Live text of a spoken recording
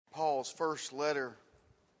Paul's first letter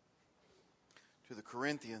to the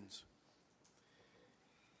Corinthians,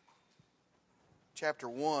 chapter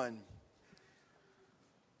 1.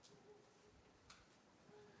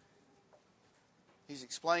 He's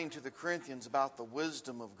explained to the Corinthians about the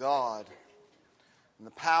wisdom of God and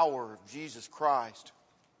the power of Jesus Christ.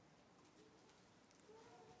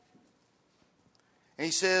 And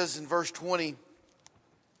he says in verse 20,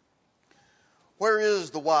 "Where is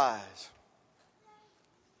the wise?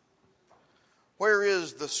 Where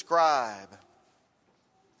is the scribe?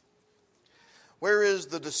 Where is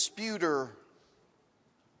the disputer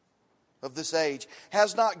of this age?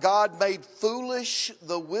 Has not God made foolish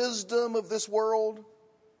the wisdom of this world?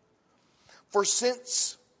 For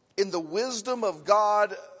since in the wisdom of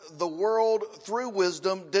God, the world through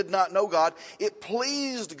wisdom did not know God, it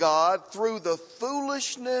pleased God through the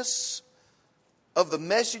foolishness of the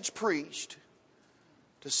message preached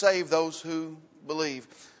to save those who believe.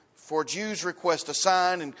 For Jews request a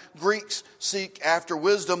sign and Greeks seek after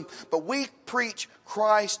wisdom, but we preach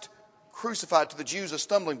Christ crucified, to the Jews a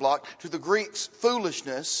stumbling block, to the Greeks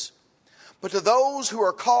foolishness, but to those who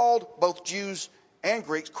are called, both Jews and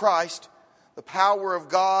Greeks, Christ, the power of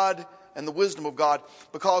God and the wisdom of God,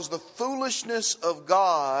 because the foolishness of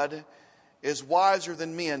God is wiser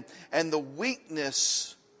than men, and the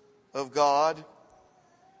weakness of God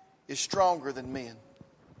is stronger than men."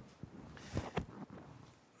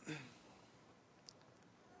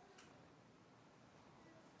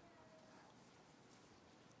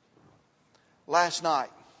 Last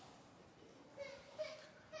night,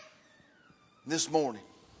 this morning,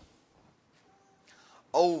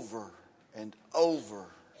 over and over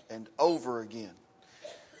and over again,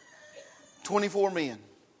 24 men,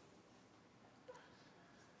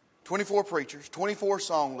 24 preachers, 24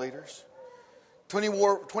 song leaders,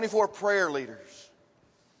 24 prayer leaders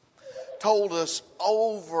told us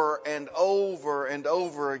over and over and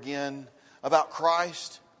over again about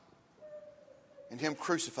Christ and Him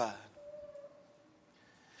crucified.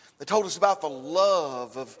 They told us about the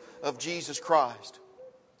love of Jesus Christ.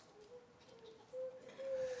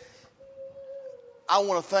 I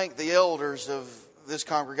want to thank the elders of this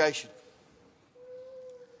congregation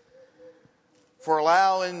for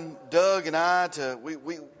allowing Doug and I to,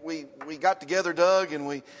 we got together, Doug, and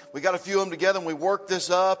we got a few of them together and we worked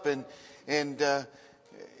this up, and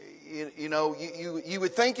you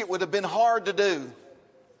would think it would have been hard to do,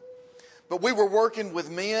 but we were working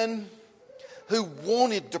with men who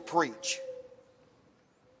wanted to preach.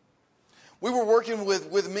 We were working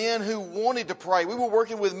with men who wanted to pray. We were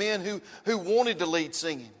working with men who wanted to lead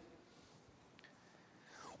singing.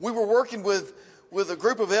 We were working with a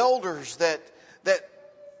group of elders that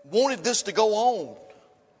wanted this to go on,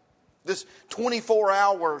 this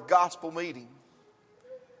 24-hour gospel meeting.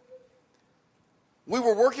 We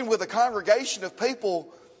were working with a congregation of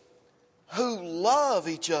people who love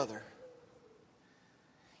each other.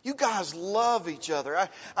 You guys love each other.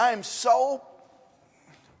 I am so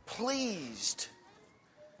pleased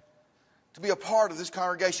to be a part of this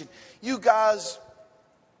congregation. You guys,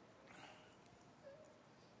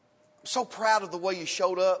 I'm so proud of the way you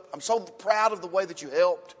showed up. I'm so proud of the way that you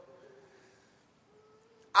helped.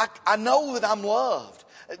 I know that I'm loved.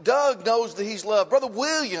 Doug knows that he's loved. Brother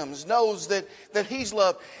Williams knows that he's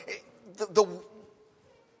loved. The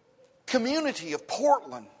community of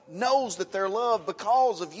Portland knows that they're loved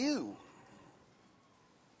because of you.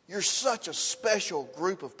 You're such a special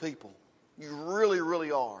group of people. You really,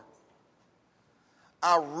 really are.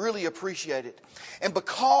 I really appreciate it. And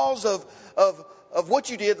because of what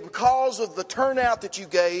you did, because of the turnout that you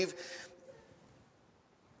gave,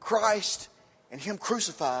 Christ and Him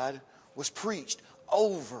crucified was preached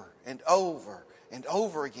over and over and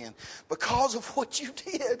over again. Because of what you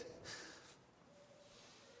did.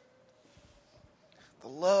 The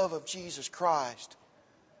love of Jesus Christ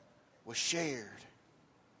was shared.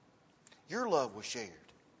 Your love was shared.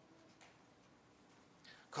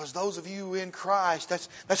 Because those of you in Christ,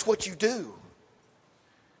 that's what you do.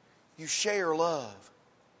 You share love.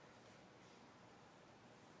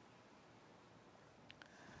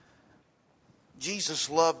 Jesus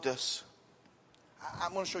loved us.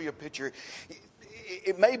 I'm going to show you a picture.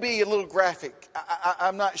 It may be a little graphic.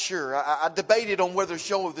 I'm not sure. I debated on whether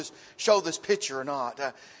to show this picture or not.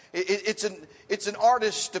 It's an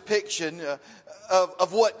artist's depiction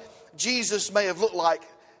of what Jesus may have looked like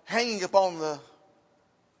hanging upon the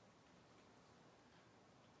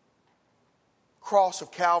cross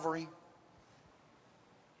of Calvary.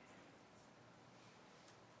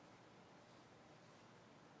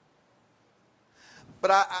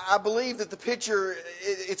 But I believe that the picture,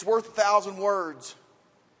 it's worth 1,000 words.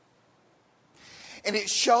 And it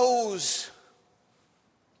shows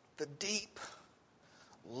the deep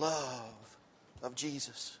love of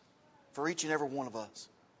Jesus for each and every one of us.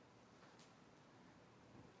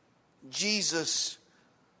 Jesus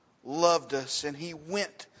loved us, and He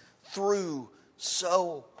went through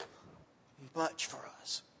so much for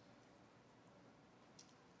us.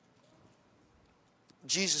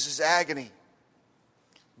 Jesus' agony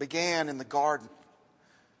began in the Garden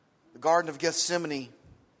of Gethsemane,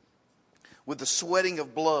 with the sweating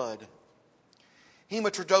of blood.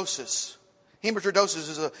 Hematidrosis.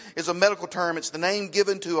 Hematidrosis is a medical term. It's the name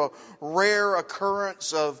given to a rare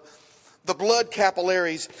occurrence of the blood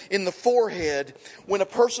capillaries in the forehead when a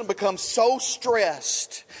person becomes so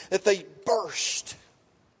stressed that they burst.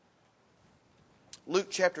 Luke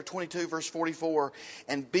chapter 22, verse 44.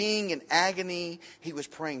 And being in agony, he was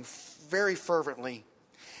praying very fervently,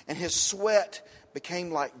 and his sweat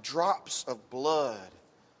became like drops of blood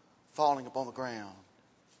falling upon the ground.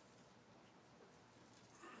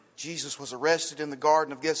 Jesus was arrested in the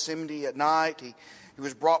Garden of Gethsemane at night. He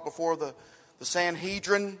was brought before the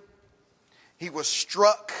Sanhedrin. He was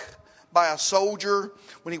struck by a soldier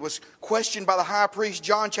when he was questioned by the high priest,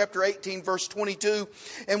 John chapter 18, verse 22.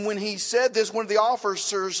 And when he said this, one of the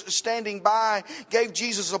officers standing by gave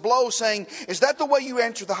Jesus a blow, saying, "Is that the way you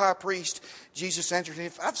answer the high priest?" Jesus answered,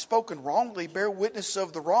 "If I've spoken wrongly, bear witness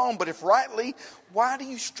of the wrong. But if rightly, why do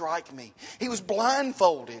you strike me?" He was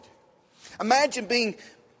blindfolded. Imagine being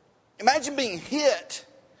hit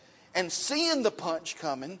and seeing the punch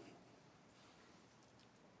coming.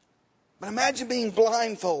 But imagine being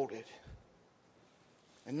blindfolded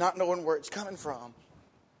and not knowing where it's coming from.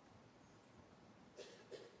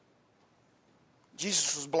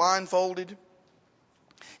 Jesus was blindfolded.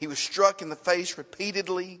 He was struck in the face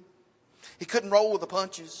repeatedly. He couldn't roll with the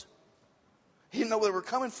punches. He didn't know where they were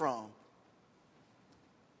coming from.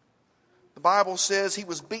 The Bible says he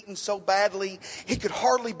was beaten so badly he could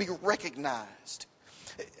hardly be recognized.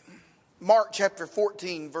 Mark chapter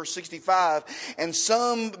 14, verse 65. And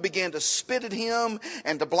some began to spit at him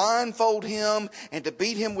and to blindfold him and to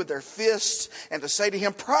beat him with their fists and to say to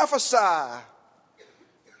him, "Prophesy." And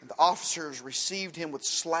the officers received him with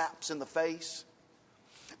slaps in the face.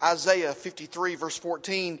 Isaiah 53, verse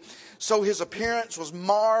 14. So his appearance was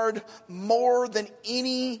marred more than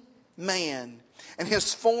any man, and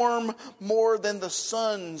his form more than the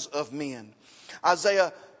sons of men.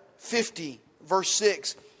 Isaiah 50, verse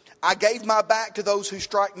 6. I gave my back to those who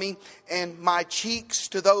strike me, and my cheeks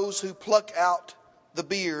to those who pluck out the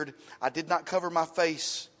beard. I did not cover my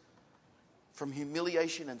face from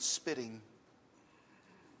humiliation and spitting.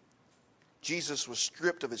 Jesus was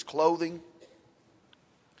stripped of his clothing.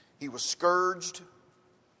 He was scourged.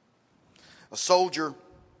 A soldier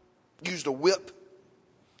used a whip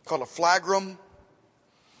called a flagrum,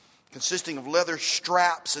 consisting of leather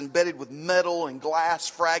straps embedded with metal and glass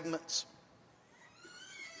fragments.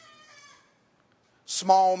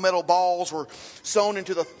 Small metal balls were sewn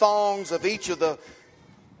into the thongs of each of the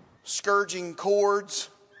scourging cords.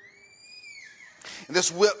 And this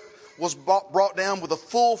whip was brought down with a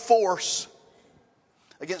full force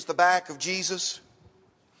against the back of Jesus.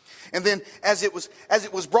 And then as it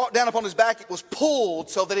was brought down upon his back, it was pulled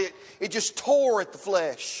so that it just tore at the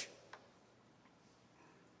flesh.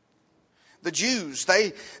 The Jews,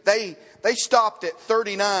 they stopped at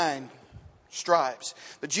 39 stripes.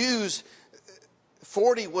 The Jews,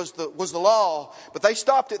 40 was the law, but they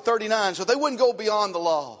stopped at 39, so they wouldn't go beyond the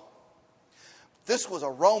law. This was a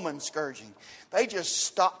Roman scourging. They just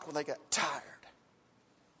stopped when they got tired.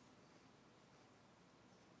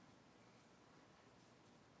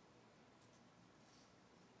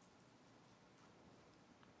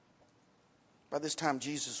 By this time,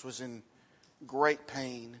 Jesus was in great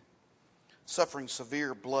pain, suffering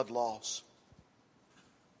severe blood loss.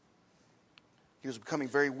 He was becoming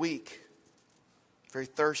very weak, very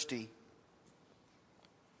thirsty.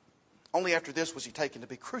 Only after this was he taken to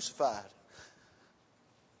be crucified.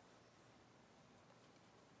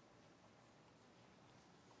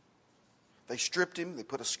 They stripped him. They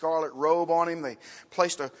put a scarlet robe on him. They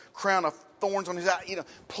placed a crown of thorns on his eye.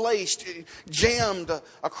 Jammed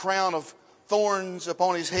a crown of thorns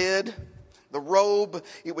upon his head. The robe,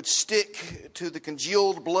 it would stick to the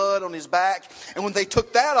congealed blood on his back. And when they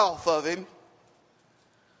took that off of him,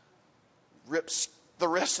 ripped the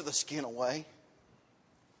rest of the skin away.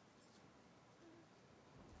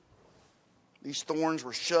 These thorns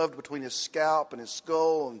were shoved between his scalp and his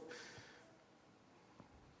skull, and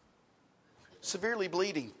severely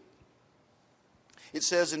bleeding. It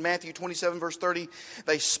says in Matthew 27, verse 30,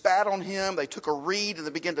 they spat on him, they took a reed and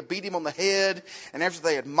they began to beat him on the head. And after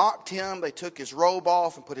they had mocked him, they took his robe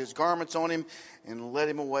off and put his garments on him and led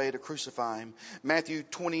him away to crucify him. Matthew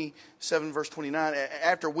 27, verse 29,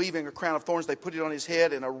 after weaving a crown of thorns, they put it on his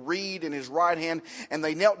head and a reed in his right hand. And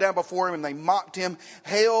they knelt down before him and they mocked him,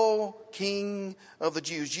 "Hail, King of the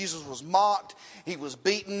Jews." Jesus was mocked, he was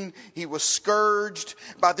beaten, he was scourged.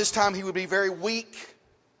 By this time he would be very weak.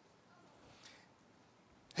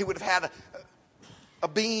 He would have had a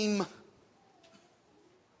beam,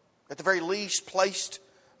 at the very least, placed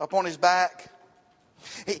upon his back.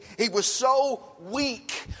 He was so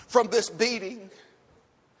weak from this beating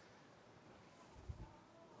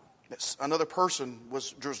that another person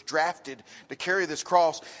was drafted to carry this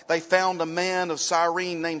cross. They found a man of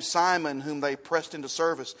Cyrene named Simon, whom they pressed into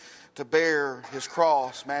service to bear his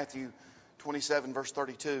cross. Matthew 27, verse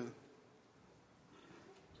 32.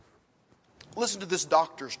 Listen to this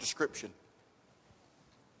doctor's description.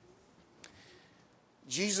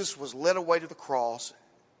 Jesus was led away to the cross,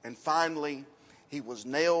 and finally he was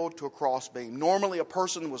nailed to a crossbeam. Normally a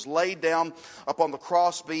person was laid down upon the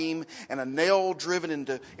crossbeam and a nail driven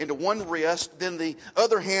into one wrist. Then the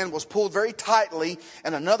other hand was pulled very tightly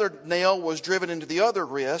and another nail was driven into the other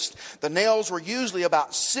wrist. The nails were usually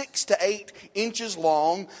about 6 to 8 inches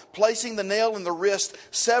long. Placing the nail in the wrist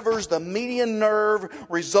severs the median nerve,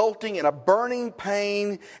 resulting in a burning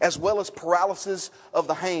pain as well as paralysis of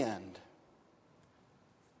the hand.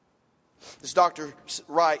 This doctor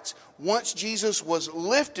writes, once Jesus was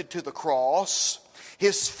lifted to the cross,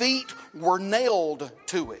 his feet were nailed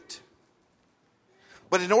to it.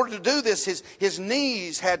 But in order to do this, his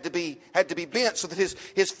knees had to be bent so that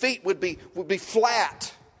his feet would be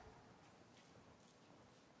flat.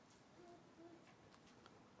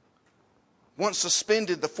 Once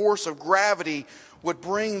suspended, the force of gravity would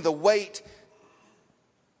bring the weight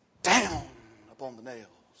down upon the nails,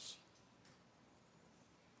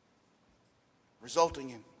 resulting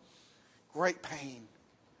in great pain,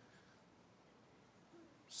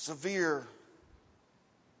 severe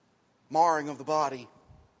marring of the body,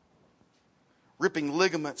 ripping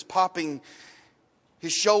ligaments, popping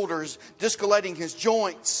his shoulders, discolating his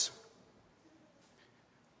joints.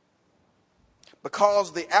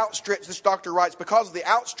 Because the outstretched, this doctor writes, because of the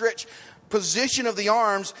outstretched position of the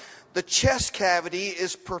arms, the chest cavity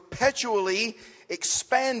is perpetually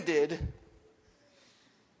expanded.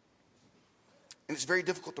 And it's very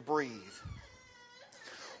difficult to breathe.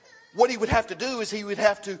 What he would have to do is he would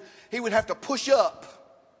have to push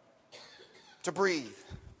up to breathe.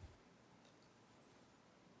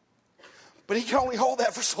 But he can only hold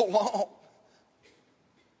that for so long.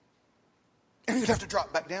 And he'd have to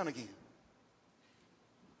drop back down again.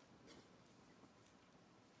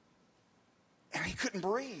 And he couldn't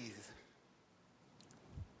breathe.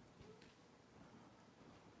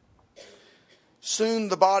 Soon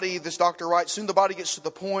the body, this doctor writes, soon the body gets to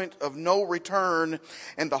the point of no return,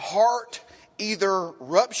 and the heart either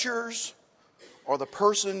ruptures or the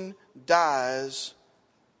person dies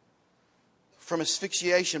from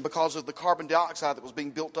asphyxiation because of the carbon dioxide that was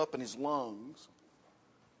being built up in his lungs.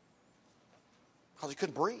 Because he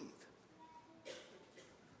couldn't breathe.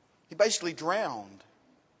 He basically drowned.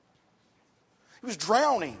 He was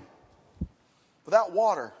drowning without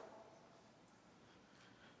water.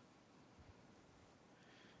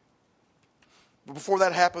 But before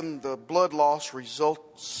that happened, the blood loss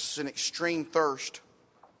results in extreme thirst.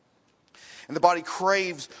 And the body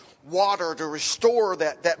craves water to restore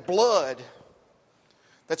that blood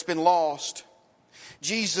that's been lost.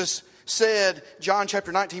 Jesus said, John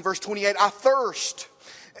chapter 19, verse 28, I thirst.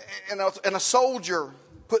 And a soldier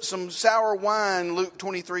put some sour wine, Luke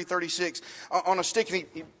 23, 36, on a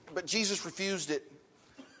stick. But Jesus refused it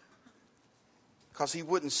because he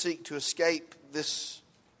wouldn't seek to escape this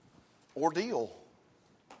ordeal.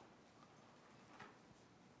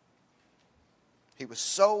 He was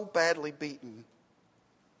so badly beaten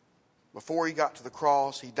before he got to the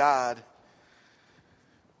cross, he died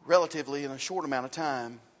relatively in a short amount of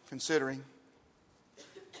time, considering.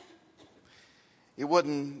 It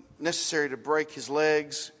wasn't necessary to break his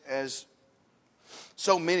legs as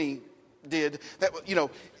so many did. That,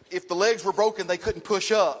 if the legs were broken, they couldn't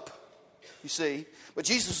push up, you see. But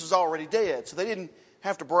Jesus was already dead, so they didn't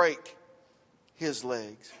have to break his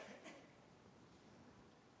legs.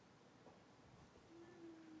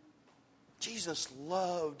 Jesus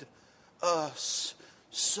loved us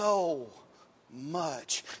so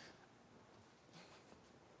much.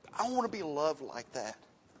 I want to be loved like that.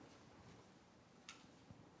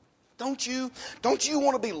 Don't you? Don't you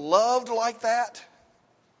want to be loved like that?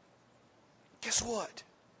 Guess what?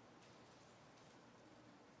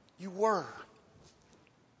 You were.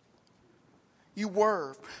 You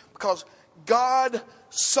were. Because God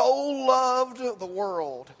so loved the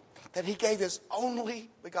world that He gave His only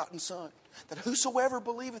begotten Son, that whosoever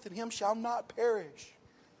believeth in Him shall not perish,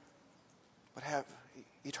 but have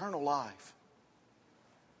eternal life.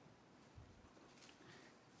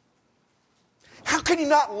 How can you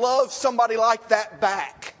not love somebody like that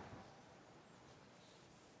back?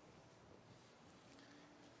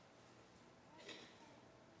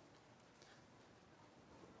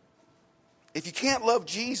 If you can't love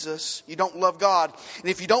Jesus, you don't love God. And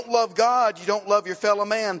if you don't love God, you don't love your fellow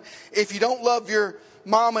man. If you don't love your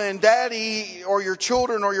mama and daddy or your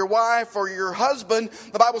children or your wife or your husband,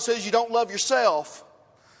 the Bible says you don't love yourself.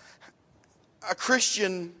 A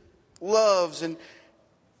Christian loves and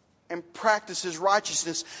practices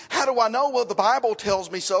righteousness. How do I know? Well, the Bible tells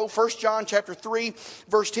me so. 1 John chapter 3,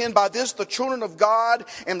 verse 10, by this the children of God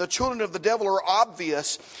and the children of the devil are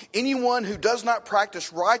obvious. Anyone who does not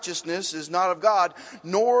practice righteousness is not of God,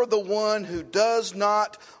 nor the one who does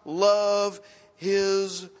not love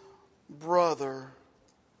his brother.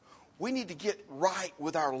 We need to get right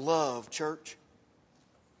with our love, church.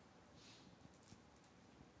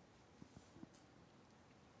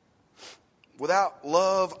 Without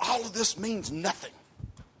love, all of this means nothing.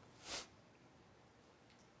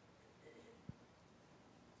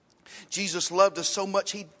 Jesus loved us so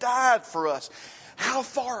much, He died for us. How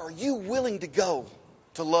far are you willing to go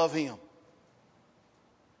to love Him?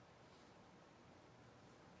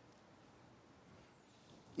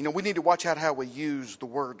 You know, we need to watch out how we use the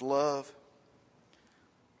word love,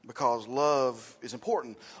 because love is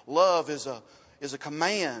important. Love is a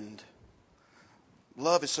command.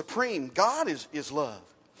 Love is supreme. God is love.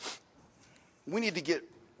 We need to get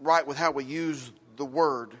right with how we use the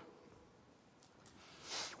word.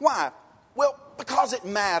 Why? Well, because it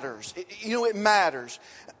matters. It matters.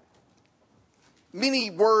 Many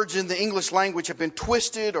words in the English language have been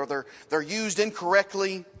twisted or they're used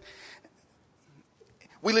incorrectly.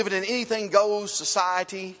 We live in an anything-goes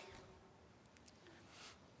society.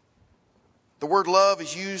 The word love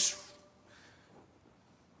is used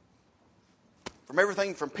from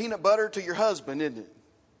everything from peanut butter to your husband, isn't it?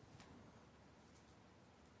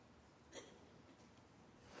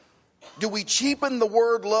 Do we cheapen the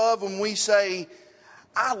word love when we say,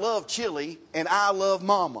 I love chili and I love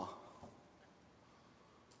mama?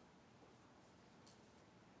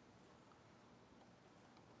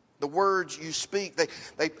 The words you speak,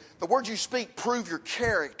 the words you speak prove your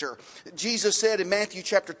character. Jesus said in Matthew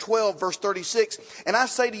chapter 12, verse 36, and I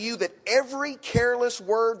say to you that every careless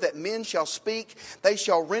word that men shall speak, they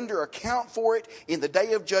shall render account for it in the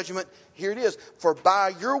day of judgment. Here it is. For by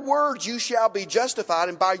your words you shall be justified,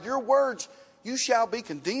 and by your words you shall be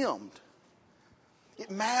condemned.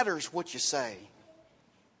 It matters what you say.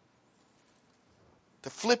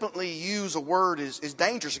 To flippantly use a word is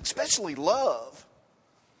dangerous, especially love.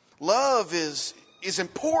 Love is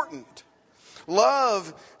important.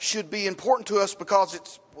 Love should be important to us because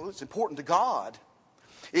it's important to God.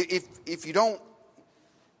 If you don't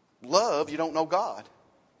love, you don't know God.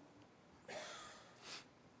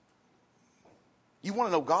 You want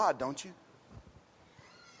to know God, don't you?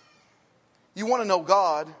 You want to know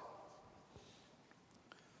God.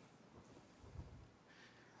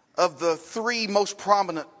 Of the three most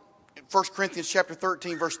prominent, 1 Corinthians chapter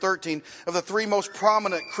 13, verse 13, of the three most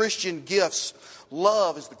prominent Christian gifts,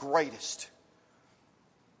 love is the greatest.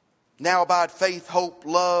 Now abide faith, hope,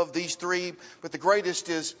 love, these three. But the greatest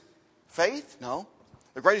is faith? No.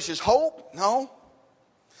 The greatest is hope? No.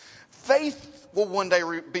 Faith will one day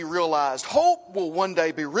be realized. Hope will one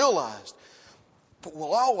day be realized. But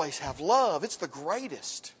we'll always have love. It's the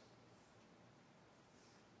greatest.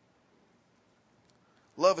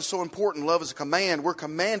 Love is so important. Love is a command. We're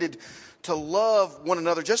commanded to love one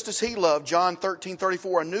another just as He loved. John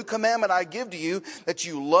 13:34. A new commandment I give to you, that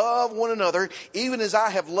you love one another, even as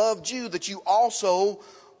I have loved you, that you also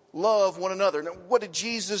love one another. Now, what did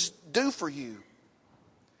Jesus do for you?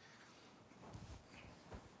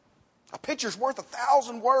 A picture's worth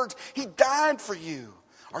 1,000 words. He died for you.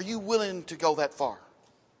 Are you willing to go that far?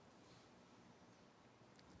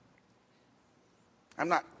 I'm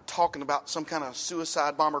not talking about some kind of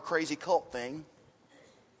suicide bomber crazy cult thing.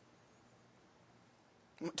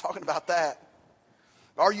 I'm not talking about that.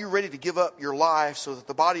 Are you ready to give up your life so that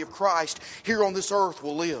the body of Christ here on this earth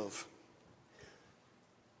will live?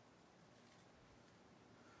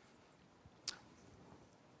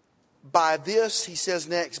 By this, he says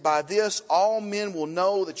next, by this all men will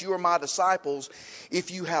know that you are my disciples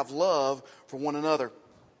if you have love for one another.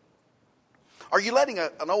 Are you letting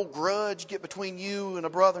an old grudge get between you and a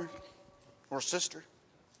brother or a sister?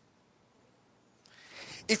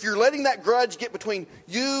 If you're letting that grudge get between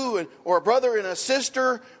you or a brother and a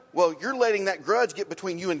sister, well, you're letting that grudge get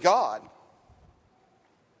between you and God.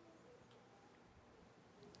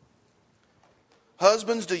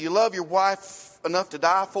 Husbands, do you love your wife enough to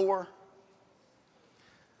die for?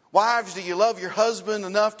 Wives, do you love your husband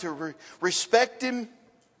enough to respect him?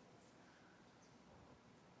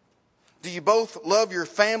 Do you both love your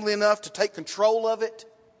family enough to take control of it?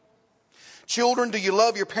 Children, do you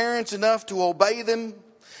love your parents enough to obey them?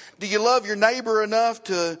 Do you love your neighbor enough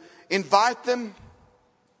to invite them?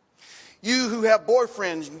 You who have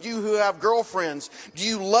boyfriends, you who have girlfriends, do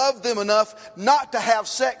you love them enough not to have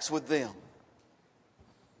sex with them?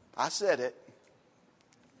 I said it.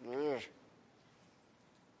 Ugh.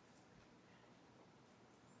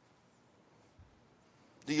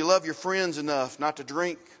 Do you love your friends enough not to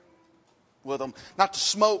drink with them, not to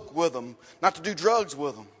smoke with them, not to do drugs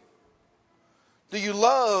with them? Do you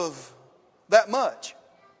love that much?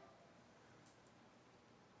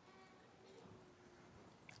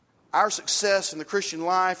 Our success in the Christian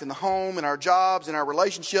life, in the home, in our jobs, in our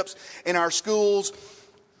relationships, in our schools,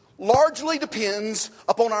 largely depends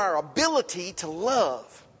upon our ability to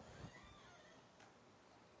love.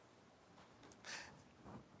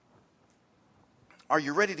 Are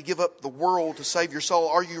you ready to give up the world to save your soul?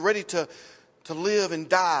 Are you ready to live and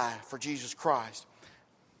die for Jesus Christ?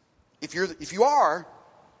 If you are,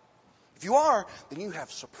 then you have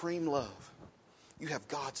supreme love. You have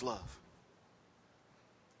God's love.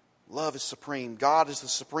 Love is supreme. God is the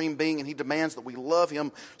supreme being, and He demands that we love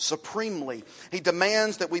Him supremely. He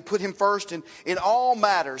demands that we put Him first in all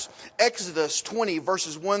matters. Exodus 20,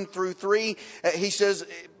 verses 1 through 3, He says,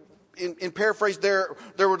 in paraphrase, there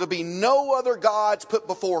were to be no other gods put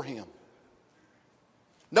before Him.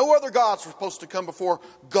 No other gods were supposed to come before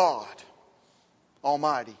God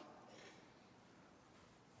Almighty.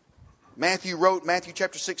 Matthew wrote, Matthew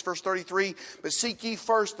chapter 6, verse 33, but seek ye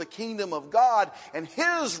first the kingdom of God and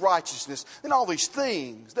His righteousness, and all these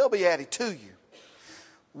things, they'll be added to you.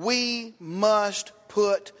 We must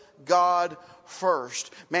put God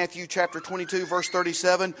first. Matthew chapter 22, verse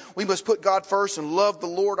 37, we must put God first and love the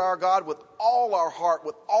Lord our God with all our heart,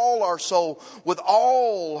 with all our soul, with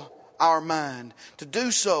all our mind. To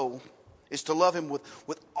do so is to love Him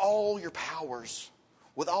with all your powers,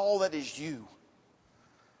 with all that is you.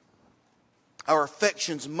 Our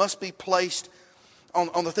affections must be placed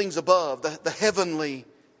on the things above, the heavenly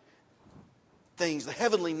things, the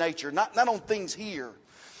heavenly nature, not on things here.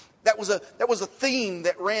 That was a theme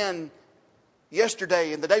that ran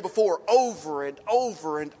yesterday and the day before over and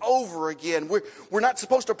over and over again. We're not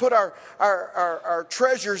supposed to put our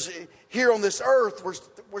treasures here on this earth.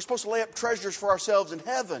 We're supposed to lay up treasures for ourselves in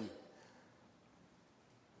heaven.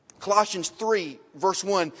 Colossians 3, verse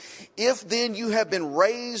 1, if then you have been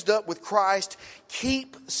raised up with Christ,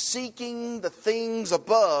 keep seeking the things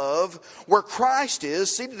above, where Christ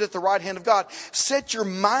is, seated at the right hand of God. Set your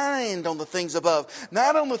mind on the things above,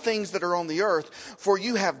 not on the things that are on the earth. For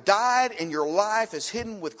you have died, and your life is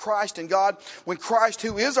hidden with Christ in God. When Christ,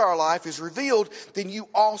 who is our life, is revealed, then you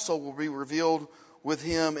also will be revealed with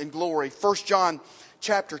Him in glory. 1 John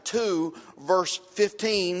chapter 2, verse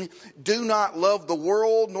 15, do not love the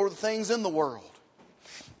world nor the things in the world.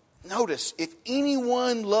 Notice, if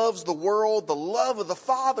anyone loves the world, the love of the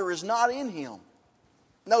Father is not in him.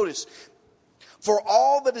 Notice, for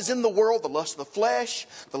all that is in the world, the lust of the flesh,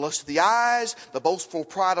 the lust of the eyes, the boastful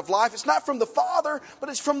pride of life, it's not from the Father, but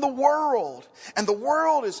it's from the world. And the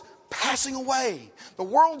world is passing away. The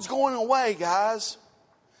world's going away, guys.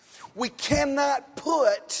 We cannot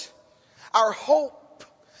put our hope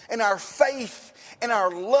and our faith and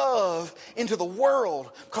our love into the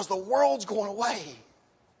world, because the world's going away.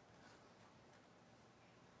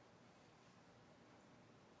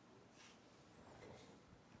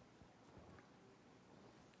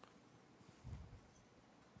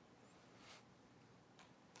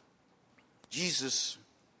 Jesus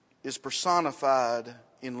is personified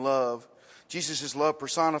in love. Jesus is love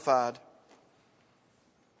personified.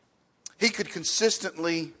 He could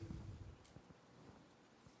consistently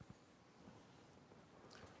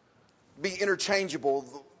be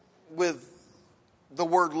interchangeable with the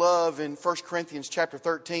word love in 1 Corinthians chapter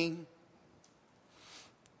 13.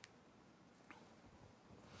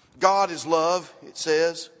 God is love, it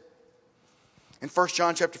says in 1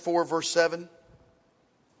 John chapter 4, verse 7.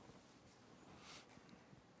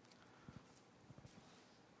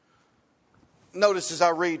 Notice as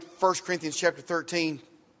I read 1 Corinthians chapter 13,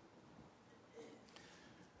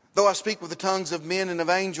 though I speak with the tongues of men and of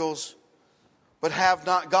angels, but have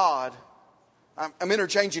not God, I'm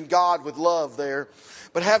interchanging God with love there.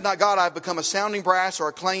 But have not God, I have become a sounding brass or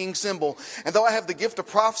a clanging cymbal. And though I have the gift of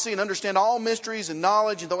prophecy and understand all mysteries and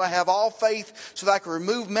knowledge, and though I have all faith so that I can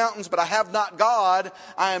remove mountains, but I have not God,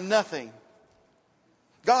 I am nothing.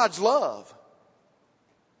 God's love.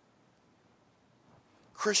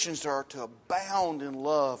 Christians are to abound in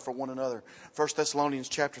love for one another. 1 Thessalonians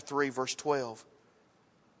chapter 3, verse 12.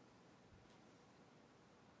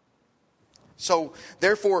 So,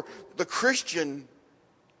 therefore, the Christian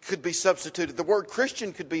could be substituted. The word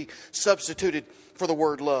Christian could be substituted for the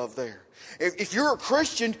word love there. If you're a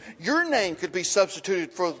Christian, your name could be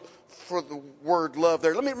substituted for the word love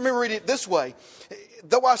there. Let me read it this way.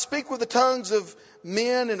 Though I speak with the tongues of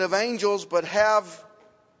men and of angels, but have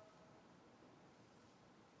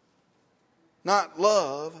not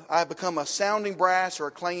love, I have become a sounding brass or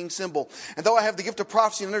a clanging cymbal. And though I have the gift of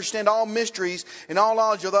prophecy and understand all mysteries and all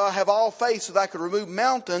knowledge, although I have all faith so that I could remove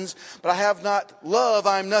mountains, but I have not love,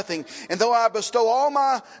 I am nothing. And though I bestow all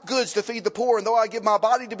my goods to feed the poor, and though I give my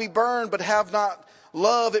body to be burned, but have not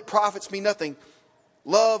love, it profits me nothing.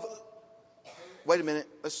 Love, wait a minute,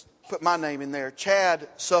 let's put my name in there. Chad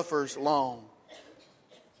suffers long.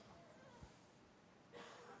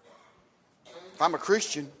 If I'm a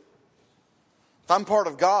Christian, if I'm part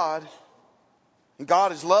of God, and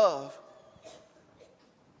God is love,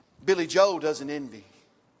 Billy Joe doesn't envy.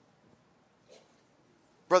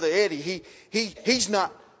 Brother Eddie, he's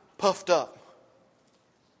not puffed up.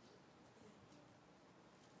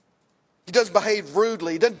 He doesn't behave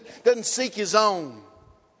rudely. He doesn't seek his own.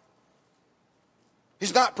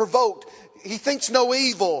 He's not provoked. He thinks no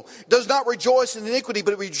evil, does not rejoice in iniquity,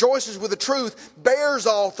 but rejoices with the truth, bears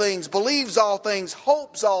all things, believes all things,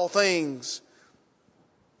 hopes all things.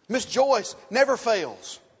 Miss Joyce never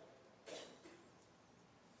fails.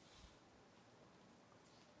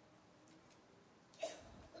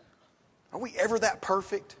 Are we ever that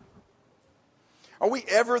perfect? Are we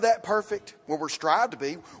ever that perfect? Well, we're strived to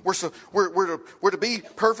be. We're to be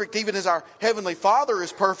perfect even as our Heavenly Father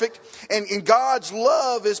is perfect. And God's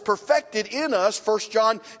love is perfected in us. 1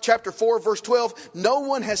 John chapter 4, verse 12. No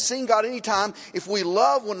one has seen God any time. If we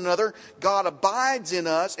love one another, God abides in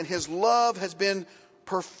us, and His love has been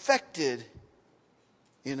perfected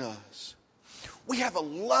in us. We have a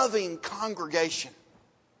loving congregation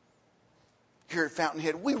here at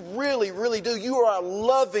Fountainhead. We really, really do. You are a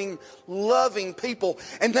loving, loving people.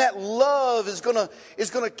 And that love is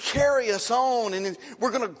gonna carry us on, and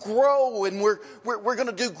we're gonna grow, and we're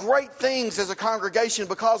gonna do great things as a congregation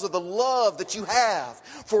because of the love that you have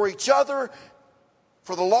for each other,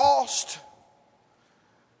 for the lost.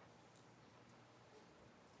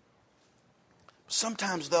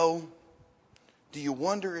 Sometimes, though, do you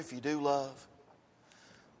wonder if you do love?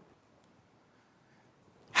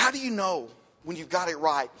 How do you know when you've got it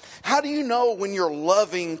right? How do you know when you're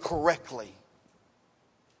loving correctly?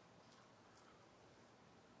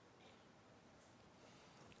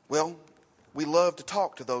 Well, we love to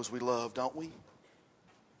talk to those we love, don't we?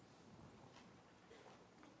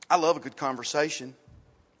 I love a good conversation.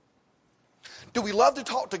 Do we love to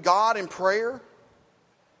talk to God in prayer?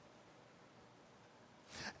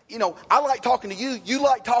 You know, I like talking to you. You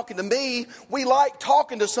like talking to me. We like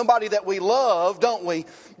talking to somebody that we love, don't we?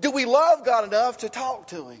 Do we love God enough to talk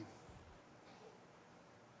to Him?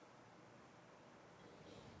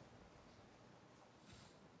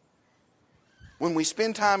 When we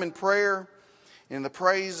spend time in prayer, in the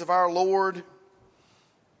praise of our Lord,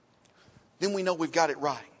 then we know we've got it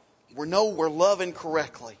right. We know we're loving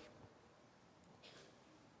correctly.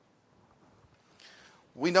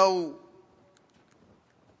 We know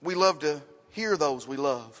we love to hear those we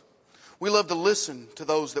love. We love to listen to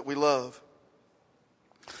those that we love.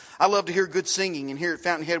 I love to hear good singing, and here at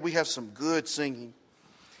Fountainhead we have some good singing.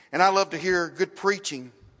 And I love to hear good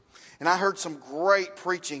preaching. And I heard some great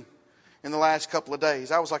preaching in the last couple of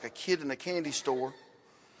days. I was like a kid in a candy store.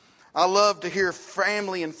 I love to hear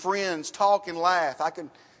family and friends talk and laugh. I can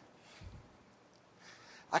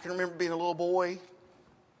remember being a little boy at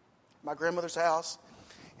my grandmother's house.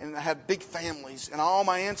 And I had big families, and all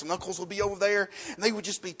my aunts and uncles would be over there, and they would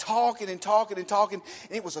just be talking and talking and talking,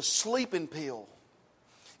 and it was a sleeping pill.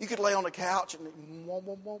 You could lay on the couch and wah,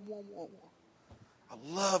 wah, wah, wah, wah. I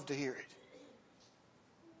love to hear it.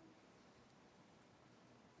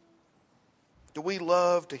 Do we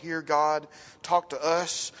love to hear God talk to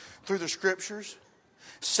us through the Scriptures?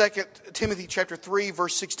 2 Timothy chapter 3,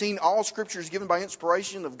 verse 16, all Scripture is given by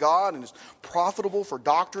inspiration of God and is profitable for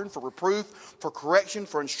doctrine, for reproof, for correction,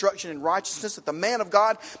 for instruction in righteousness, that the man of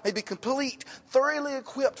God may be complete, thoroughly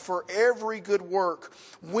equipped for every good work.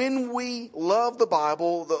 When we love the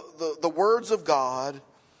Bible, the words of God,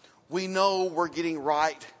 We know we're getting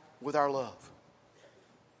right with our love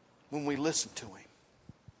when we listen to Him.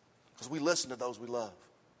 Because we listen to those we love.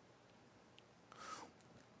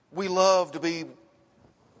 We love to be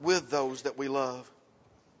with those that we love.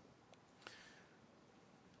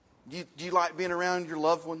 Do you like being around your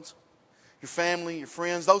loved ones? Your family, your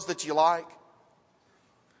friends, those that you like?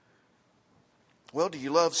 Well, do you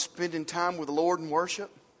love spending time with the Lord in worship?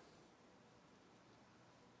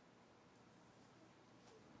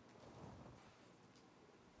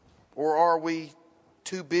 Or are we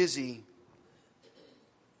too busy,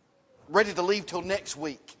 ready to leave till next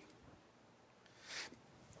week?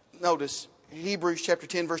 Notice Hebrews chapter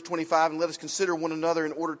 10, verse 25, and let us consider one another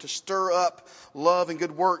in order to stir up love and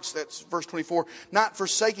good works. That's verse 24. Not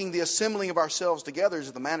forsaking the assembling of ourselves together as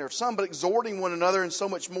is the manner of some, but exhorting one another, and so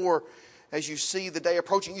much more as you see the day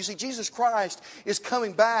approaching. You see, Jesus Christ is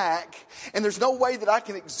coming back, and there's no way that I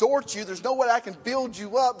can exhort you. There's no way I can build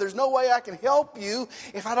you up. There's no way I can help you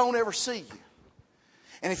if I don't ever see you.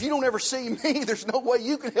 And if you don't ever see me, there's no way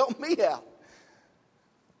you can help me out.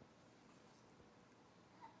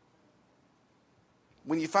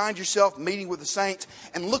 When you find yourself meeting with the saints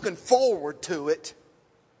and looking forward to it,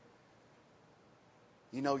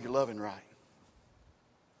 you know you're loving right.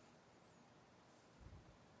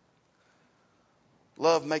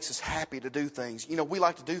 Love makes us happy to do things. You know, we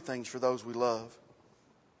like to do things for those we love.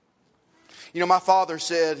 You know, my father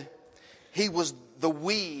said he was the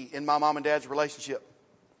we in my mom and dad's relationship.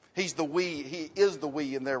 He's the we. He is the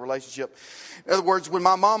we in their relationship. In other words, when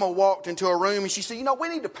my mama walked into a room and she said, you know, we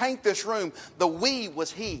need to paint this room, the we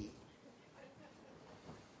was he.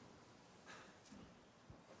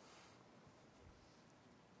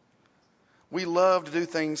 We love to do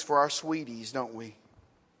things for our sweeties, don't we?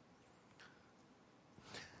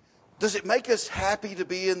 Does it make us happy to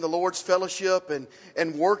be in the Lord's fellowship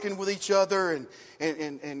and working with each other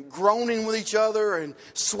and groaning with each other and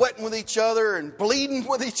sweating with each other and bleeding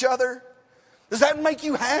with each other? Does that make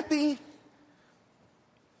you happy?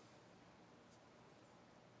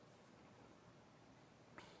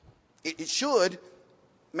 It should.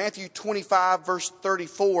 Matthew 25, verse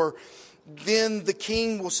 34. Then the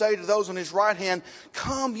king will say to those on his right hand,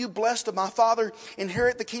 come, you blessed of my Father,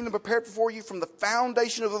 inherit the kingdom prepared before you from the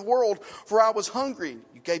foundation of the world. For I was hungry, and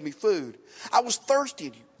you gave me food. I was thirsty,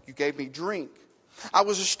 and you gave me drink. I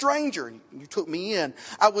was a stranger, and you took me in.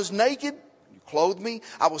 I was naked, and you clothed me.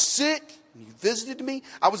 I was sick, and you visited me.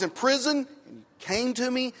 I was in prison, and you came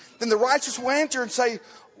to me. Then the righteous will answer and say,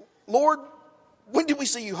 Lord, when did we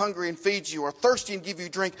see you hungry and feed you, or thirsty and give you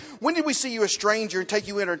drink? When did we see you a stranger and take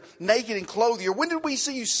you in, or naked and clothe you? Or when did we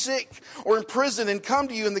see you sick or in prison and come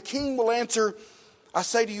to you? And the king will answer, I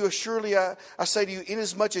say to you, assuredly I say to you,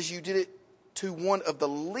 inasmuch as you did it to one of the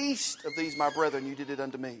least of these my brethren, you did it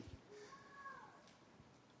unto me.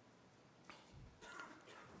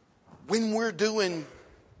 When we're doing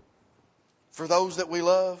for those that we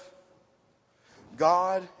love,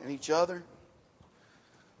 God and each other,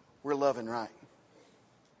 we're loving right.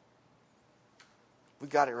 We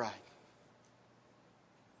got it right.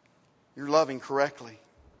 You're loving correctly.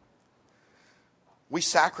 We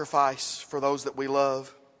sacrifice for those that we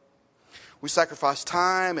love. We sacrifice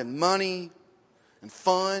time and money and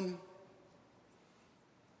fun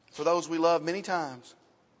for those we love many times.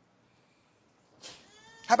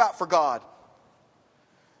 How about for God?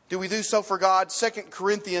 Do we do so for God? 2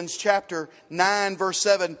 Corinthians chapter 9, verse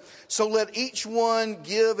 7. So let each one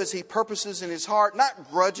give as he purposes in his heart,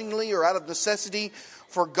 not grudgingly or out of necessity,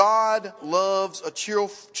 for God loves a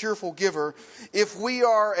cheerful giver. If we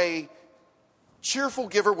are a cheerful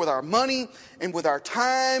giver with our money and with our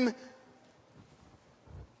time,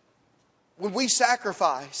 when we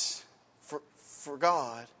sacrifice for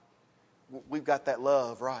God, we've got that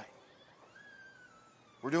love right.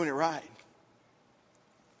 We're doing it right.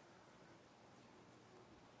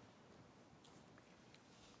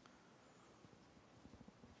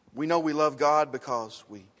 We know we love God because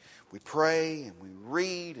we pray and we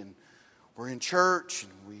read and we're in church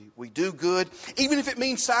and we do good. Even if it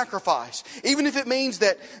means sacrifice. Even if it means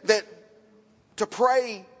that to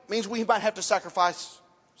pray means we might have to sacrifice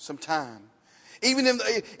some time. Even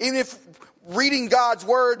if reading God's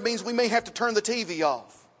Word means we may have to turn the TV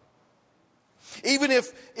off. Even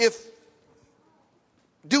if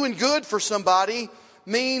doing good for somebody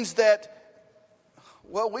means that,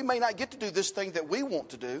 well, we may not get to do this thing that we want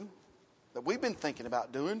to do, that we've been thinking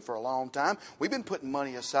about doing for a long time. We've been putting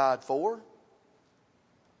money aside for.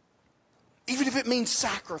 Even if it means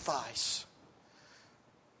sacrifice.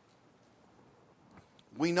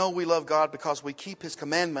 We know we love God because we keep His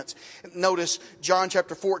commandments. Notice John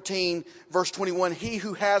chapter 14, verse 21. He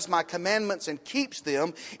who has my commandments and keeps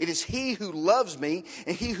them, it is he who loves me.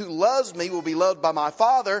 And he who loves me will be loved by my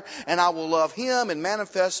Father. And I will love him and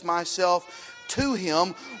manifest myself to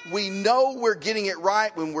him. We know we're getting it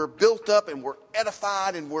right when we're built up and we're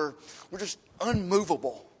edified and we're just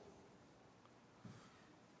unmovable.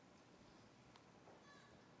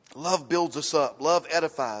 Love builds us up. Love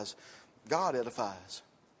edifies. God edifies.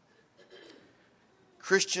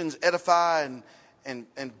 Christians edify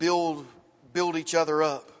and build each other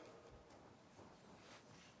up.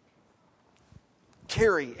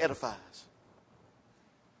 Carrie edifies.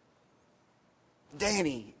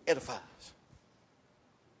 Danny edifies.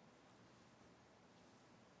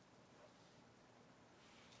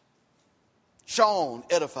 Sean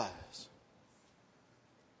edifies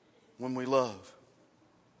when we love.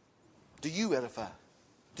 Do you edify?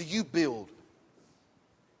 Do you build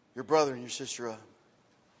your brother and your sister up?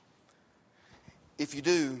 If you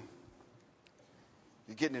do,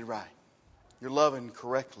 you're getting it right. You're loving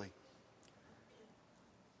correctly.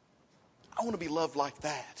 I want to be loved like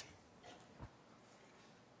that.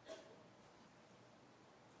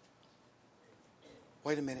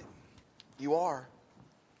 Wait a minute. You are.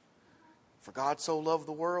 For God so loved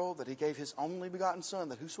the world that He gave His only begotten Son,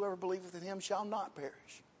 that whosoever believeth in Him shall not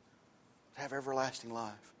perish, but have everlasting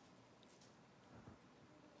life.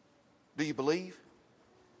 Do you believe?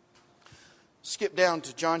 Skip down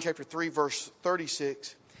to John chapter 3, verse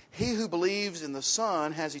 36. He who believes in the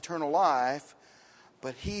Son has eternal life,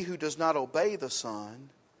 but he who does not obey the Son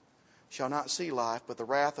shall not see life, but the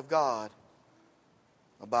wrath of God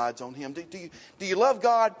abides on him. Do you love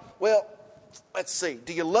God? Well, let's see.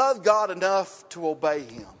 Do you love God enough to obey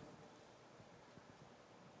Him?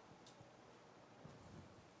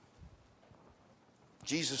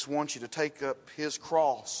 Jesus wants you to take up His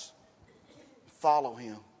cross, follow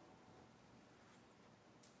Him.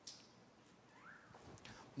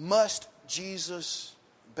 Must Jesus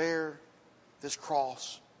bear this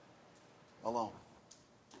cross alone?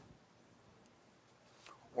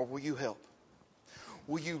 Or will you help?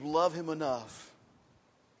 Will you love Him enough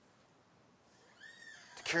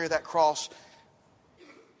to carry that cross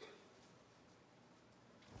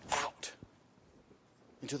out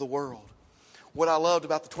into the world? What I loved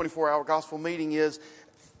about the 24-hour gospel meeting is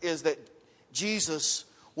that Jesus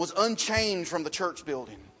was unchained from the church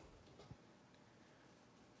building.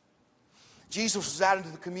 Jesus was out into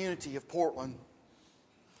the community of Portland,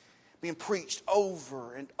 being preached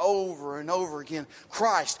over and over and over again.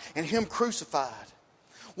 Christ and Him crucified.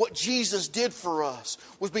 What Jesus did for us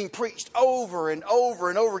was being preached over and over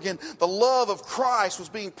and over again. The love of Christ was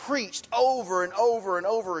being preached over and over and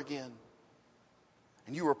over again.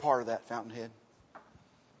 And you were a part of that, Fountainhead.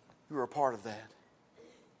 You were a part of that.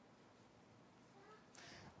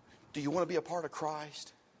 Do you want to be a part of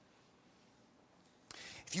Christ?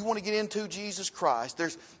 If you want to get into Jesus Christ,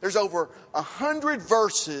 there's over 100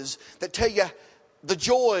 verses that tell you the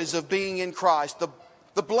joys of being in Christ,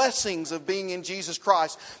 the blessings of being in Jesus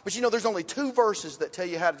Christ. But you know, there's only 2 verses that tell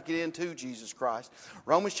you how to get into Jesus Christ.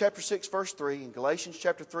 Romans chapter 6, verse 3, and Galatians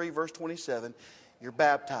chapter 3, verse 27. You're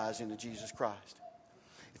baptized into Jesus Christ.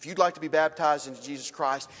 If you'd like to be baptized into Jesus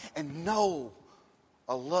Christ and know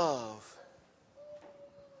a love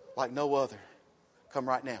like no other, come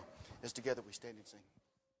right now as together we stand and sing.